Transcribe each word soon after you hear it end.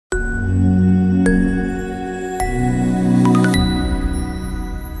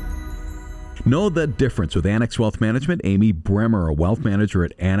Know the difference with Annex Wealth Management. Amy Bremmer, a wealth manager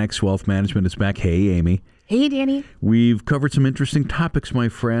at Annex Wealth Management, is back. Hey, Amy. Hey, Danny. We've covered some interesting topics, my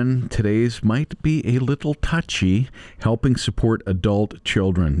friend. Today's might be a little touchy. Helping support adult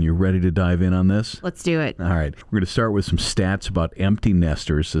children. You ready to dive in on this? Let's do it. All right. We're going to start with some stats about empty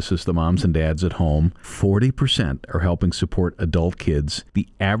nesters. This is the moms and dads at home. 40% are helping support adult kids. The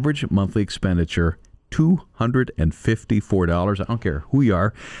average monthly expenditure, $254. I don't care who you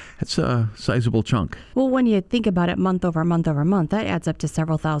are. That's a sizable chunk. Well, when you think about it month over month over month, that adds up to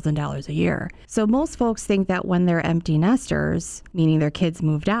several $1,000s a year. So most folks think that when they're empty nesters, meaning their kids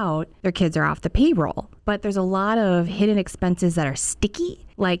moved out, their kids are off the payroll. But there's a lot of hidden expenses that are sticky,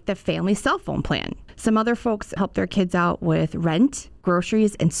 like the family cell phone plan. Some other folks help their kids out with rent,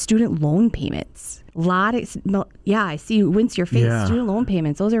 groceries, and student loan payments. I see you wince your face. Yeah. Student loan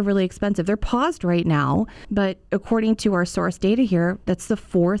payments, those are really expensive. They're paused right now, but according to our source data here, that's the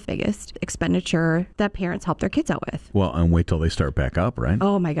fourth biggest expenditure that parents help their kids out with. Well, and wait till they start back up, right?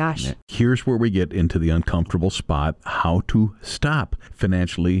 Oh my gosh. Yeah. Here's where we get into the uncomfortable spot, how to stop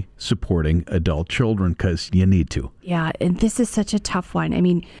financially supporting adult children, because you need to. Yeah, and this is such a tough one. I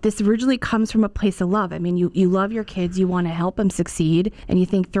mean, this originally comes from a place of love. I mean, you love your kids, you want to help them succeed, and you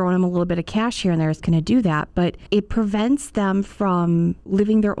think throwing them a little bit of cash here and there is going to do that, but it prevents them from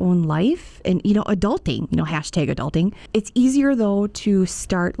living their own life and, adulting, hashtag adulting. It's easier, though, to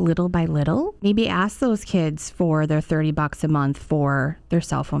start little by little. Maybe ask those kids for their $30 a month for their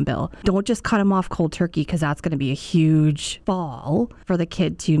cell phone bill. Don't just cut them off cold turkey, because that's going to be a huge fall for the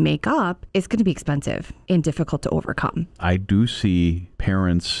kid to make up. It's going to be expensive and difficult to overcome. I do see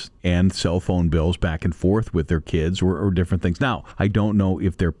parents and cell phone bills back and forth with their kids or different things. Now, I don't know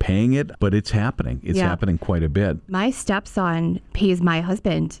if they're paying it, but it's happening. It's happening quite a bit. My stepson pays my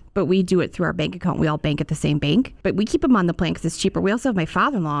husband, but we do it through our bank account. We all bank at the same bank, but we keep him on the plan because it's cheaper. We also have my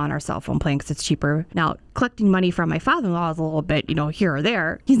father-in-law on our cell phone plan because it's cheaper. Now, collecting money from my father-in-law is a little bit, here or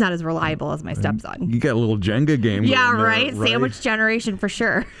there. He's not as reliable as my stepson. You got a little Jenga game. Yeah, right? Sandwich generation for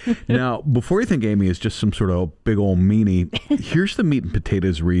sure. Now, before you think Amy is just some sort of big old meanie, here's the meat and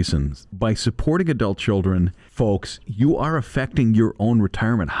potatoes reasons. By supporting adult children, folks, you are affecting your own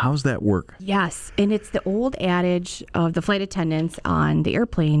retirement. How's that work? Yes, and it's the old adage of the flight attendants on the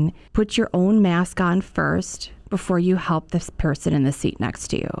airplane, put your own mask on first before you help this person in the seat next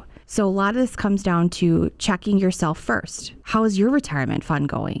to you. So a lot of this comes down to checking yourself first. How is your retirement fund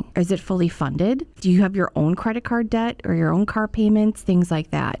going? Is it fully funded? Do you have your own credit card debt or your own car payments? Things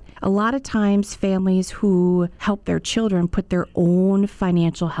like that. A lot of times families who help their children put their own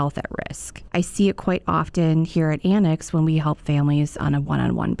financial health at risk. I see it quite often here at Annex when we help families on a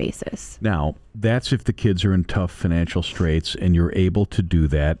one-on-one basis. Now, that's if the kids are in tough financial straits and you're able to do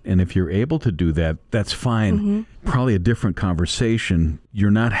that. And if you're able to do that, that's fine. Mm-hmm. Probably a different conversation.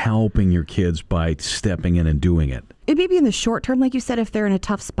 You're not helping your kids by stepping in and doing it. It may be in the short term, like you said, if they're in a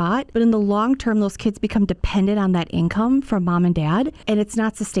tough spot, but in the long term, those kids become dependent on that income from mom and dad, and it's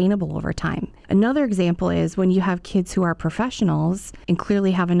not sustainable over time. Another example is when you have kids who are professionals and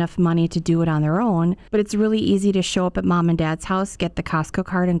clearly have enough money to do it on their own, but it's really easy to show up at mom and dad's house, get the Costco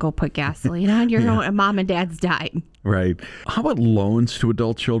card, and go put gasoline on your own at mom and dad's dime. Right. How about loans to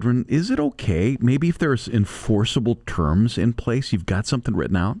adult children? Is it okay? Maybe if there's enforceable terms in place, you've got something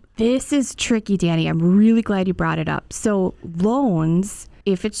written out? This is tricky, Danny. I'm really glad you brought it up. So loans,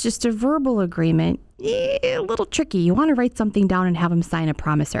 if it's just a verbal agreement, a little tricky. You want to write something down and have them sign a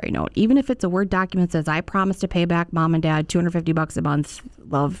promissory note. Even if it's a Word document that says, I promise to pay back mom and dad $250 a month,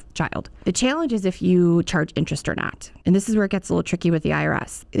 love, child. The challenge is if you charge interest or not. And this is where it gets a little tricky with the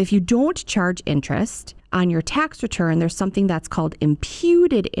IRS. If you don't charge interest on your tax return, there's something that's called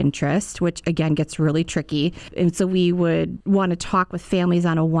imputed interest, which again gets really tricky. And so we would want to talk with families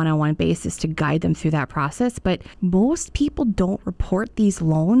on a one-on-one basis to guide them through that process. But most people don't report these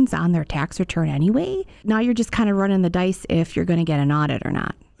loans on their tax return anyway. Now you're just kind of running the dice if you're going to get an audit or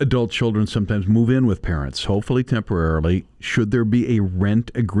not. Adult children sometimes move in with parents, hopefully temporarily. Should there be a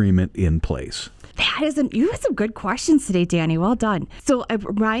rent agreement in place? You have some good questions today, Danny. Well done. So it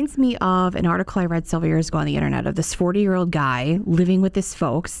reminds me of an article I read several years ago on the internet of this 40-year-old guy living with his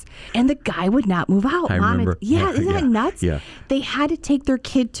folks, and the guy would not move out. I remember. Isn't that nuts? Yeah. They had to take their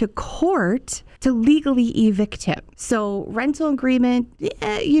kid to court to legally evict him. So rental agreement,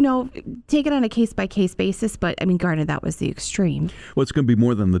 take it on a case-by-case basis, but I mean, granted, that was the extreme. Well, it's going to be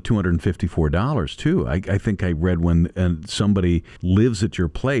more than the $254, too. I think I read when somebody lives at your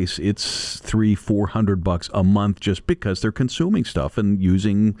place, it's $300-400 a month just because they're consuming stuff and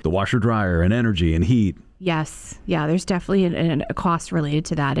using the washer dryer and energy and heat. Yes. Yeah, there's definitely a cost related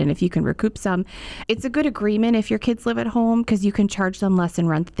to that. And if you can recoup some, it's a good agreement if your kids live at home because you can charge them less in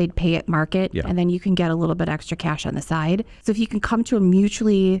rent that they'd pay at market. Yeah. And then you can get a little bit extra cash on the side. So if you can come to a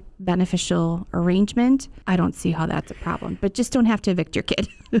mutually beneficial arrangement, I don't see how that's a problem. But just don't have to evict your kid.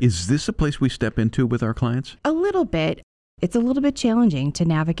 Is this a place we step into with our clients? A little bit. It's a little bit challenging to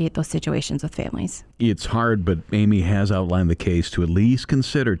navigate those situations with families. It's hard, but Amy has outlined the case to at least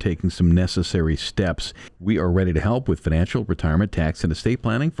consider taking some necessary steps. We are ready to help with financial, retirement, tax, and estate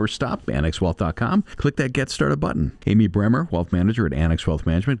planning. First stop, AnnexWealth.com. Click that Get Started button. Amy Bremmer, Wealth Manager at Annex Wealth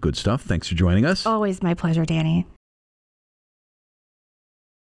Management. Good stuff. Thanks for joining us. Always my pleasure, Danny.